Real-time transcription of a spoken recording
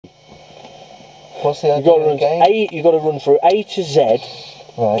What's the idea of the game? You've got to run through A to Z,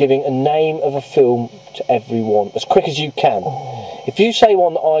 right. giving a name of a film to everyone as quick as you can. Oh. If you say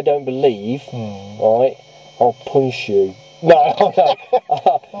one that I don't believe, right, I'll punch you. No.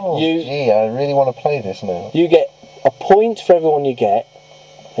 Gee, I really want to play this now. You get a point for everyone you get,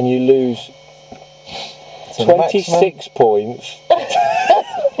 and you lose 26 points.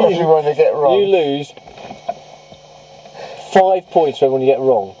 Everyone you get wrong. You lose 5 points for everyone you get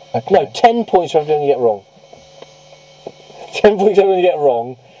wrong. Okay. No, 10 points for everyone you get wrong. 10 points for everyone you get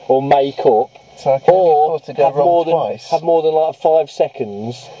wrong, or make up. So I can afford to go wrong twice. Have more than like 5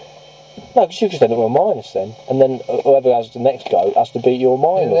 seconds. No, because you just end up with a minus then. And then whoever has the next go has to beat your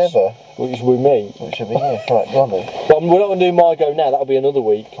minus. Whoever? Which will be me. Which will be you. Right, go on then. But we're not going to do my go now, that'll be another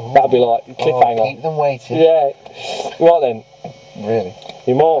week. Ooh. That'll be like cliffhanger. Keep them waiting. Yeah. Right then. Really?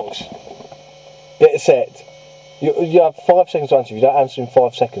 Your marks. Get set. You have 5 seconds to answer. If you don't answer in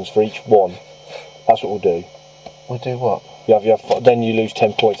 5 seconds for each one, that's what we'll do. We'll do what? Then you lose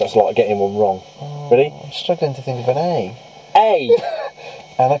 10 points. That's like getting one wrong. Ready? I'm struggling to think of an A. A.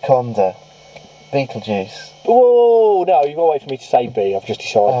 Anaconda. Beetlejuice. Oh no! You've got to wait for me to say B. I've just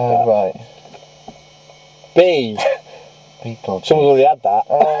decided that. Right. B. Beetlejuice. Someone's already had that.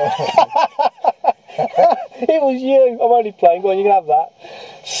 It was you. I'm only playing. Go on, you can have that.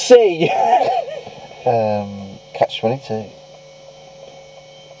 C. Catch-22.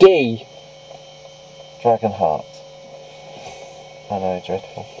 D. Dragonheart. I know,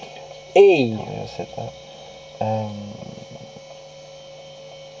 dreadful. E. I never said that.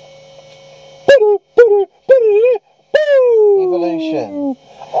 Evolution.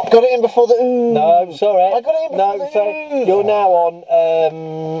 Got it in before the ooh. No, sorry. I got it in before the ooh. You're now on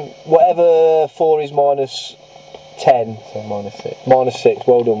whatever 4 is minus 10. So minus 6. Minus 6,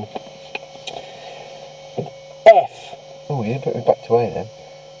 well done. F. Oh, you put me back to A then.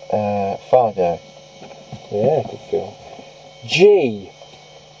 Fargo. Yeah, good film. G.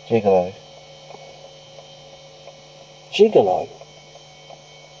 Gigolo. Gigolo?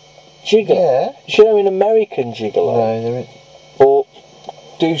 Gigolo? Yeah. Should I mean American Gigolo? No, there is. Or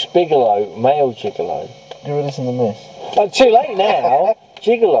Deuce Bigelow, male Gigolo? Gorillas in the Mist. Too late now.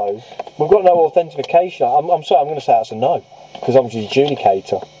 Gigolo. We've got no authentication. I'm sorry, I'm going to say that's a no. Because I'm just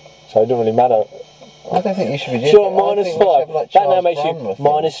adjudicator. So it doesn't really matter. I don't think you should be doing Sure, minus 5. Like that now makes you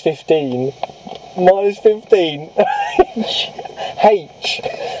minus 15. Minus 15. H.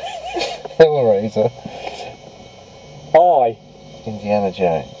 Hellraiser. I. Indiana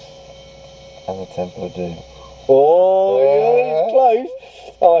Jones. And the Temple of Doom. Oh, it's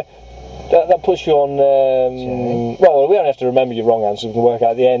close. That puts you on... well, we only have to remember your wrong answers. We can work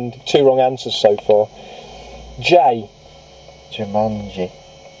out at the end. 2 wrong answers so far. J. Jumanji.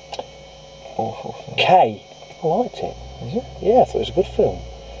 Awful film. K. I liked it. Is it? Yeah, I thought it was a good film.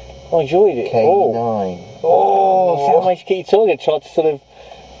 I enjoyed it. K9. Oh, see how much you keep talking? Tried to sort of...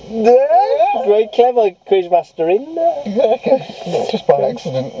 Very clever quizmaster in there. Exactly. Not just by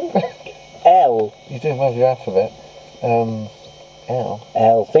accident. L. You're doing well with your alphabet. L.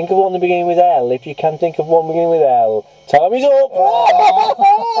 L. Think of one beginning with L. If you can think of one beginning with L. Time is up!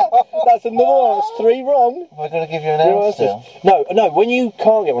 That's another one. That's 3 wrong. Have I got to give you an L still? No. When you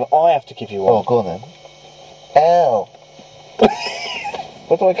can't get one, I have to give you one. Oh, go on then. L.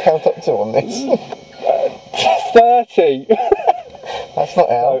 What do I count up to on this? 30. That's not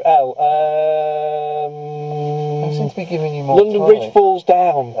L. No, L. I seem to be giving you more London time. Bridge falls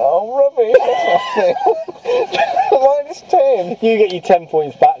down. Oh, rubbish. That's not minus 10. You get your 10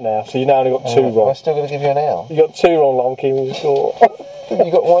 points back now, so you now only got 2 wrong. Am I still going to give you an L? You got 2 wrong, like I'm keeping the score.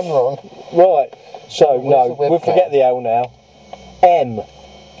 You got 1 wrong. Right. So, no, the we'll forget the L now. M.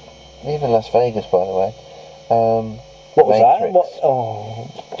 Live in Las Vegas, by the way. What was Matrix. that? What? Oh.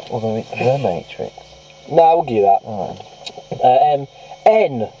 Although it's The Matrix. No, we'll give you that. Alright.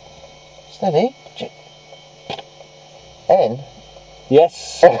 N. Steady. N?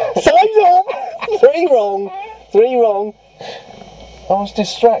 Yes. Time's up! 3 wrong. 3 wrong. I was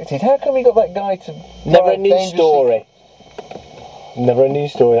distracted. How come we got that guy to... Never ending story. Never ending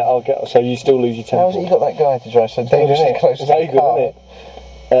story. So you still lose your 10 How is it you got that guy to drive so dangerously close to very the good, car? isn't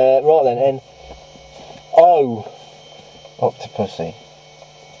it? Right then, N. O. Octopussy.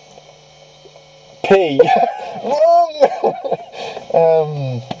 P. Wrong!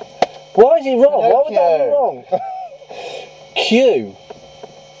 Why is he wrong? Why would that be wrong? Q.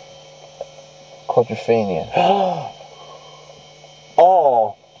 Quadrophenia.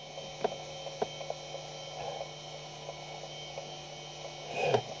 R.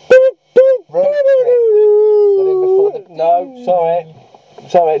 No,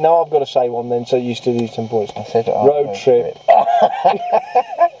 sorry, now I've got to say one then, so you still use 10 points. I said road trip.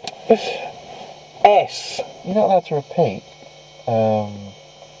 S. You're not allowed to repeat.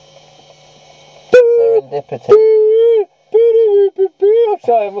 Serendipity.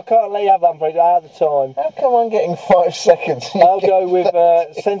 Sorry, we can't let you have that phrase out of the time. How come I'm getting 5 seconds? I'll go with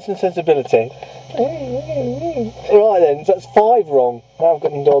Sense and Sensibility. Right then, so that's 5 wrong. Now I've got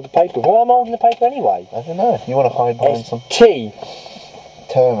to hold the paper. Why am I holding the paper anyway? I don't know. You want to hide behind some T.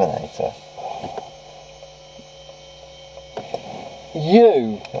 Terminator.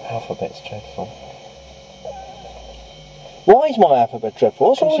 U. Your alphabet's dreadful. Why is my alphabet dreadful?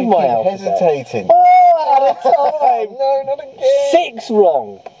 What's wrong with my alphabet? Hesitating. Oh, out of time! No, not again. 6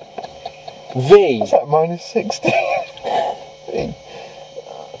 wrong. V. What's that, minus 60?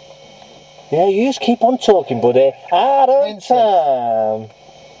 Yeah, you just keep on talking, buddy. Out of Vincent. time.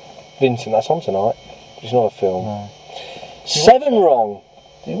 Vincent, that's on tonight. It's not a film. No. 7 wrong.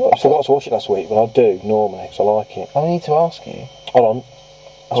 Do you I watch forgot to watch it last week, but I do normally because I like it. I need to ask you. Hold on.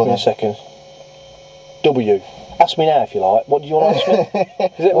 Ask Go me in on a second. W. Ask me now if you like. What do you want to ask me?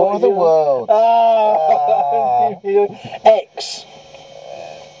 Is it War of the World. Ah! X.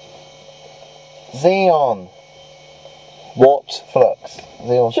 Xeon. What? Flux.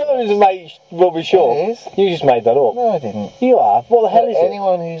 Xeon. Surely to make rubbish sure. It is. You just made that up. No, I didn't. You have. What the hell is it?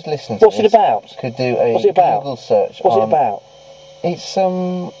 Anyone who's listening to What's it this about? could do a What's it about? Google search. What's it on- about? It's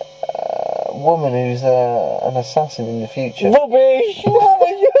some woman who's an assassin in the future. Rubbish! What are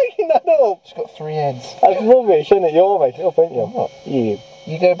you making that up? She's got 3 heads. That's rubbish, isn't it? You're making it up, aren't you? I'm not. You.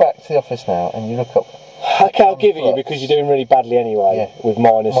 You go back to the office now and you look up Okay, I'll give it you because you're doing really badly anyway. Yeah. With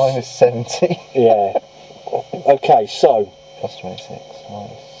minus. minus 70. Yeah. Okay, so. Plus 26.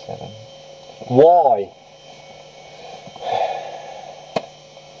 Minus 7. Y.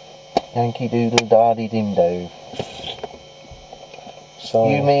 Yankee Doodle Dardy Dimdo. So.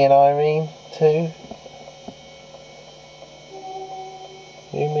 You, me and Irene too.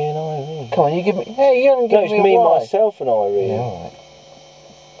 You, me, and Irene. Come on, you give me. Hey, you haven't No, given it's me a me, why. myself, and Irene. Yeah, alright.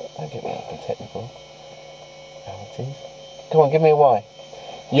 Don't get me up the technical. Abilities. Come on, give me a why.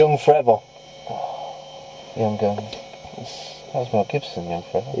 Young forever. Young Guns. That was Mel Gibson, Young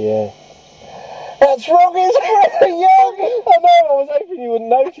Forever. Yeah. That's wrong, it's Forever Young! I know, I was hoping you wouldn't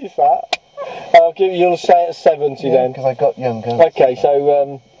notice that. I'll give you'll say it 70 Yeah, then. because I got Young Guns. Okay,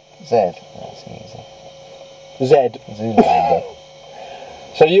 so Z. That's easy. Z. Zoolander.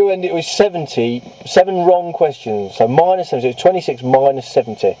 So you end it with 70, 7 wrong questions. So minus 70, it's 26 minus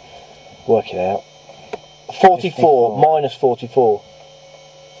 70. Work it out. 44 54. minus 44.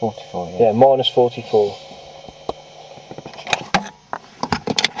 44, yeah. Yeah, minus 44.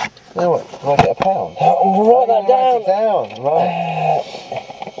 Now what? Do I get a pound? Write that Write down. it down, right.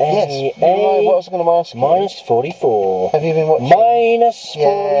 Yes, you're right, what was I going to ask you? Minus 44. Have you been watching? Minus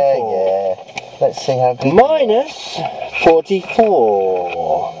 44. Yeah. Let's see how good. Minus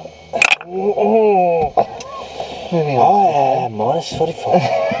 44. Moving Oh on. yeah, minus 44.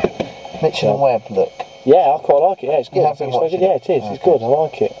 Mitchell and Webb, look. Yeah, I quite like it. Yeah, it's good. You I have think been it's watching yeah, it? it is. It's good. I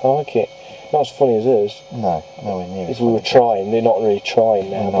like it. I like it. Not as funny as us. No, nowhere near. If we were trying, they're not really trying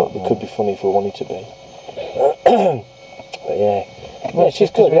now, They're but not, we no. could be funny if we wanted to be. But yeah. Well, Yeah, she's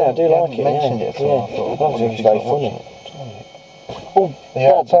good. Yeah, I do like it. mentioned Yeah, it at all. yeah. I thought, I thought what it if was you've very not funny. watched Oh, Are you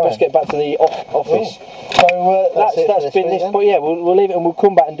out Bob, of time? let's get back to the office. So that's it for been week this. then? But yeah, we'll leave it and we'll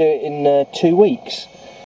come back and do it in 2 weeks.